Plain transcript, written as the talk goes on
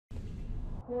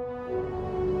Hey,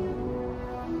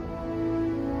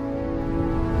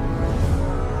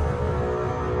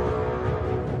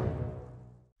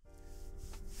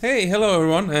 hello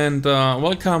everyone, and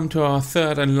welcome to our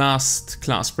third and last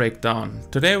class breakdown.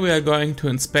 Today we are going to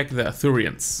inspect the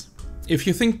Arthurians. If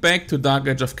you think back to Dark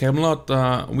Age of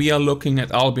Camelot, we are looking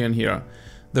at Albion here.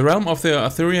 The realm of the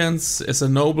Arthurians is a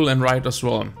noble and righteous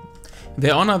realm. They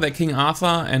honor their king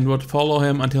Arthur and would follow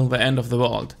him until the end of the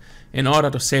world, in order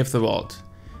to save the world.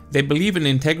 They believe in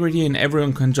integrity and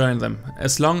everyone can join them,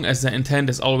 as long as their intent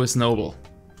is always noble.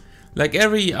 Like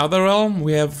every other realm,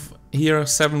 we have here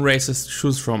 7 races to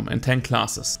choose from and 10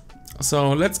 classes.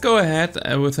 So let's go ahead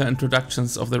with the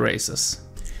introductions of the races.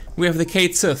 We have the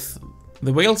Cade Sith.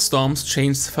 The Whale Storms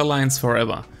changed felines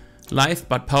forever. Lithe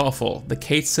but powerful, the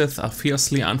Cade Sith are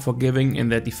fiercely unforgiving in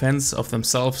their defense of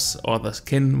themselves or their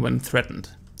kin when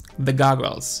threatened. The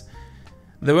Gargoyles.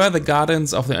 They were the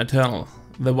guardians of the eternal,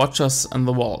 the watchers on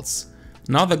the walls.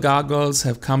 Now the Gargoyles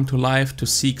have come to life to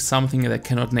seek something they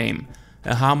cannot name.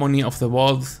 A harmony of the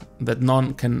world that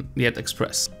none can yet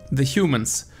express. The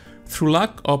Humans. Through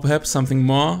luck or perhaps something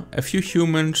more, a few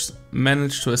humans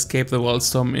managed to escape the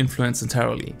Whalestorm influence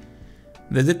entirely.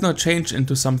 They did not change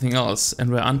into something else and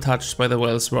were untouched by the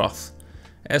whale's wrath,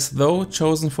 as though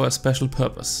chosen for a special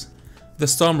purpose. The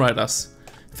Storm Riders.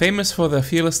 Famous for their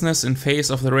fearlessness in face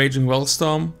of the raging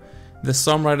Whalestorm, the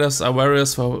Storm Riders are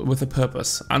warriors with a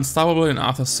purpose, unstoppable in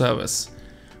Arthur's service.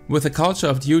 With a culture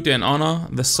of duty and honor,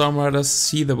 the Storm Riders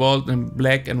see the world in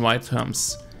black and white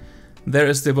terms. There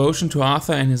is devotion to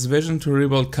Arthur and his vision to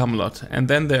rebuild Camelot, and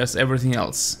then there is everything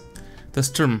else. The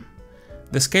Strim.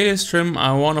 The Scaly Strim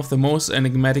are one of the most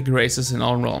enigmatic races in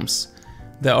all realms.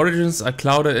 Their origins are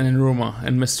clouded in rumor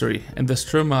and mystery, and the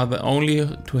Strim are the only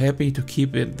too happy to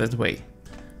keep it that way.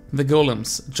 The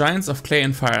Golems. Giants of clay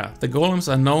and fire. The Golems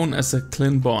are known as the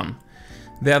Clinborn.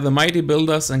 They are the mighty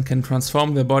builders and can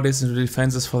transform their bodies into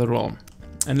defenses for the realm.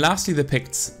 And lastly the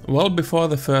Picts. Well before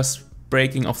the first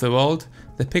breaking of the world,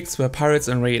 the Picts were pirates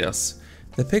and raiders.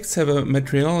 The Picts have a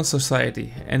matrilineal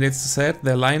society, and it's said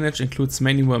their lineage includes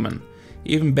many women,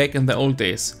 even back in the old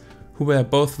days, who were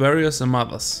both warriors and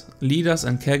mothers, leaders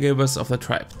and caregivers of the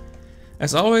tribe.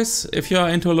 As always, if you are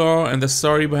into lore and the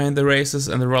story behind the races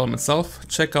and the realm itself,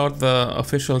 check out the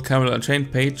official Camelot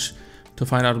Unchained page to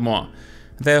find out more.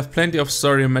 They have plenty of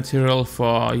story material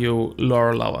for you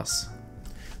lore lovers.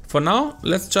 For now,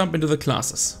 let's jump into the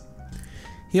classes.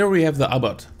 Here we have the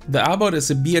Abbot. The Abbot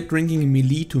is a beer-drinking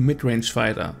melee to mid-range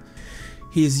fighter.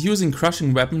 He is using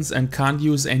crushing weapons and can't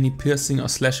use any piercing or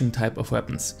slashing type of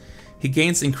weapons. He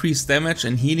gains increased damage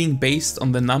and healing based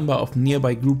on the number of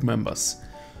nearby group members.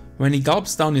 When he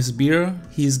gulps down his beer,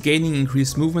 he is gaining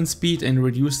increased movement speed and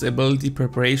reduced ability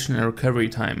preparation and recovery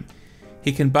time.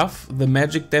 He can buff the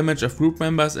magic damage of group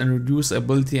members and reduce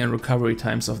ability and recovery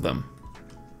times of them.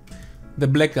 The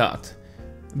Blackguard.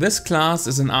 This class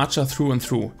is an archer through and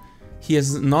through. He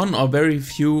has none or very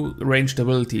few ranged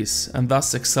abilities and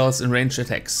thus excels in ranged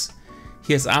attacks.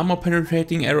 He has armor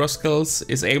penetrating arrow skills,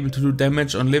 is able to do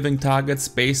damage on living targets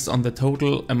based on the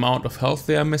total amount of health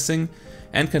they are missing,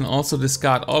 and can also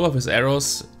discard all of his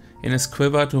arrows in his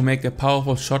quiver to make a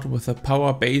powerful shot with a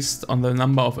power based on the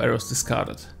number of arrows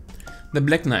discarded. The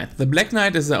Black Knight. The Black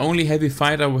Knight is the only heavy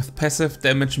fighter with passive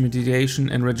damage mitigation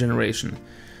and regeneration.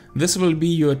 This will be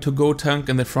your to-go tank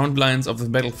in the front lines of the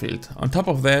battlefield. On top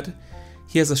of that,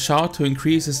 he has a shout to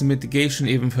increase his mitigation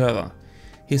even further.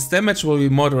 His damage will be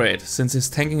moderate, since his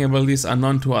tanking abilities are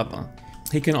none to other.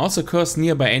 He can also curse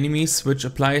nearby enemies, which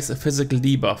applies a physical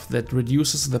debuff that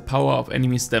reduces the power of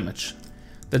enemies' damage.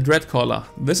 The Dreadcaller.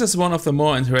 This is one of the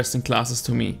more interesting classes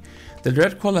to me. The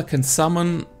Dreadcaller can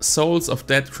summon souls of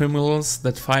dead criminals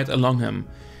that fight along him.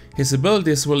 His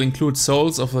abilities will include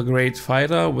souls of a great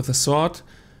fighter with a sword,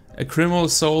 a criminal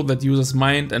soul that uses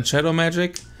mind and shadow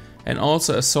magic, and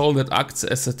also a soul that acts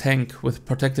as a tank with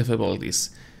protective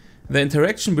abilities. The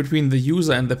interaction between the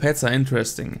user and the pets are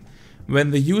interesting.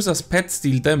 When the user's pets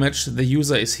deal damage, the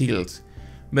user is healed.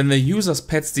 When the user's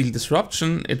pets deal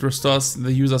disruption, it restores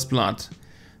the user's blood.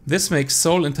 This makes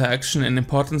soul interaction an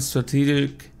important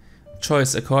strategic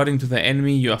choice according to the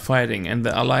enemy you are fighting and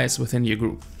the allies within your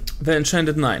group. The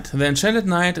Enchanted Knight. The Enchanted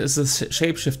Knight is the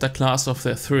shapeshifter class of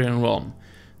the Arthurian realm.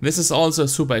 This is also a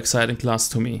super exciting class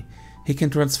to me. He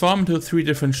can transform into 3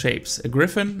 different shapes, a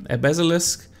griffin, a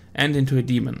basilisk, and into a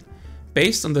demon.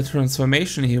 Based on the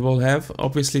transformation he will have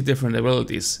obviously different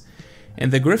abilities. In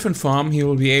the griffin form he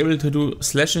will be able to do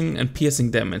slashing and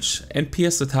piercing damage, and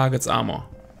pierce the target's armor.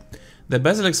 The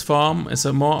basilisk form is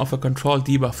more of a controlled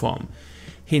debuff form.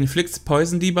 He inflicts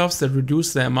poison debuffs that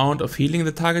reduce the amount of healing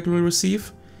the target will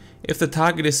receive. If the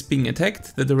target is being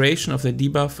attacked, the duration of the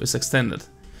debuff is extended.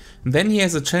 Then he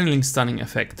has a channeling stunning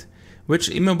effect, which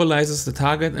immobilizes the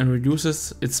target and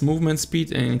reduces its movement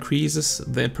speed and increases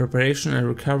the preparation and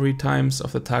recovery times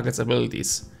of the target's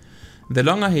abilities. The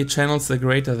longer he channels, the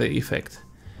greater the effect.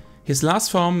 His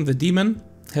last form, the Demon,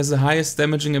 has the highest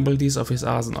damaging abilities of his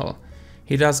arsenal.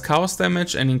 He does chaos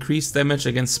damage and increased damage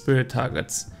against spirit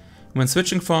targets. When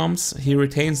switching forms, he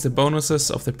retains the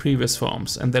bonuses of the previous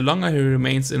forms, and the longer he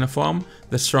remains in a form,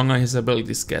 the stronger his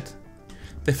abilities get.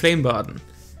 The Flame Burden.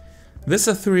 This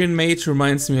Arthurian mage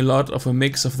reminds me a lot of a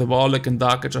mix of the Warlock in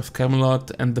Dark Age of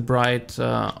Camelot and the Bright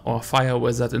or Fire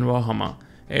Wizard in Warhammer,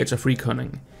 Age of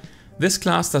Reckoning. This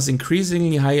class does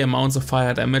increasingly high amounts of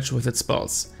fire damage with its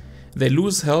spells. They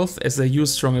lose health as they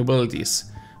use strong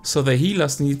abilities, so the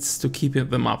healers needs to keep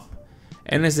them up.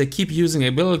 And as they keep using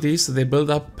abilities, they build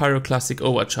up Pyroclastic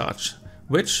Overcharge,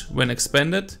 which, when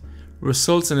expended,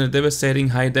 results in a devastating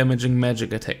high damaging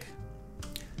magic attack.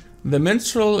 The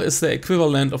Minstrel is the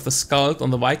equivalent of the Skald on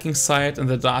the Viking side and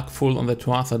the Dark Fool on the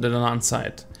Tuatha De Danann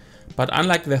side. But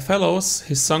unlike their fellows,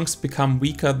 his songs become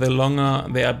weaker the longer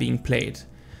they are being played.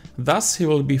 Thus he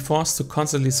will be forced to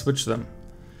constantly switch them.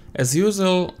 As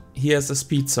usual, he has a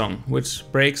speed song, which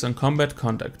breaks on combat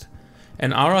contact,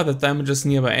 an aura that damages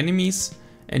nearby enemies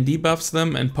and debuffs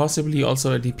them, and possibly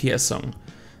also a DPS song.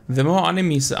 The more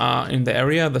enemies are in the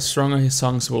area, the stronger his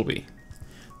songs will be.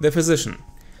 The Physician.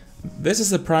 This is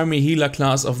the primary healer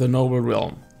class of the Noble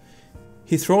Realm.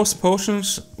 He throws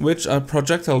potions which are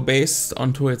projectile based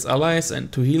onto its allies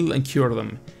and to heal and cure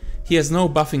them. He has no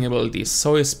buffing abilities,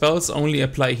 so his spells only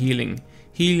apply healing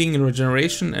and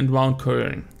regeneration and wound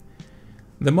curing.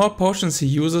 The more potions he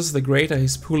uses, the greater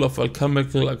his pool of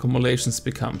alchemical accumulations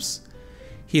becomes.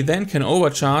 He then can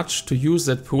overcharge to use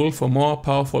that pool for more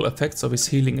powerful effects of his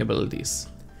healing abilities.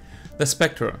 The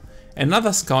Spectre.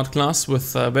 Another scout class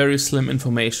with very slim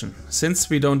information, since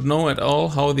we don't know at all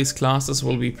how these classes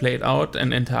will be played out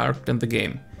and interact in the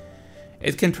game.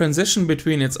 It can transition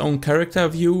between its own character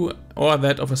view or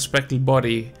that of a spectral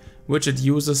body, which it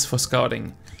uses for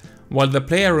scouting. While the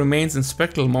player remains in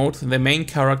spectral mode, the main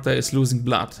character is losing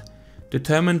blood,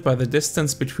 determined by the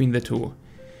distance between the two.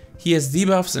 He has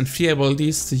debuffs and fear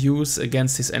abilities to use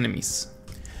against his enemies.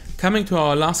 Coming to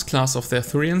our last class of the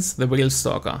Arthurians, the Whale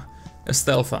Stalker, a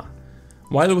stealther.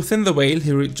 While within the Whale,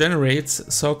 he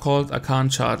regenerates so-called Arcane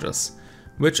charges,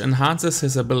 which enhances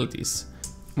his abilities.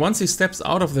 Once he steps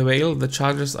out of the Whale, the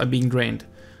charges are being drained,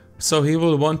 so he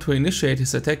will want to initiate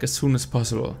his attack as soon as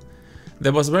possible.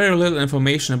 There was very little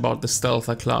information about the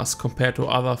Stealther class compared to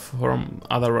other from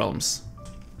other realms.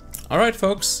 Alright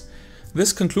folks,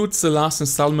 this concludes the last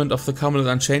installment of the Camelot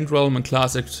Unchained realm and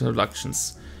class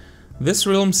introductions. This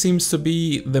realm seems to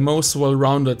be the most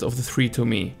well-rounded of the three to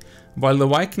me. While the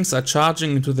Vikings are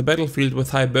charging into the battlefield with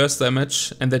high burst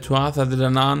damage and the Tuatha De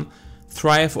Danann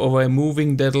thrive over a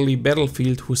moving deadly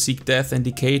battlefield who seek death and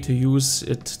decay to use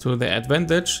it to their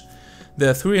advantage, the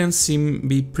Arthurians seem to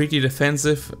be pretty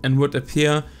defensive and would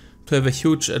appear to have a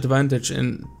huge advantage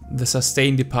in the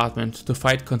sustain department to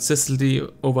fight consistently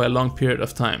over a long period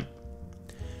of time.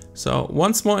 So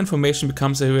once more information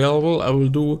becomes available, I will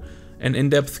do an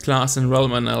in-depth class and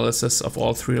realm analysis of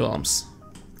all three realms.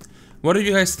 What do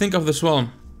you guys think of this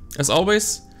realm? As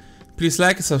always, please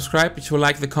like and subscribe if you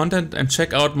like the content, and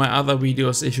check out my other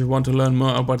videos if you want to learn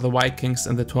more about the Vikings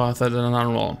and the Tuatha De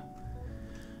Danann realm.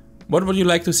 What would you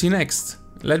like to see next?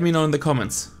 Let me know in the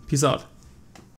comments. Peace out.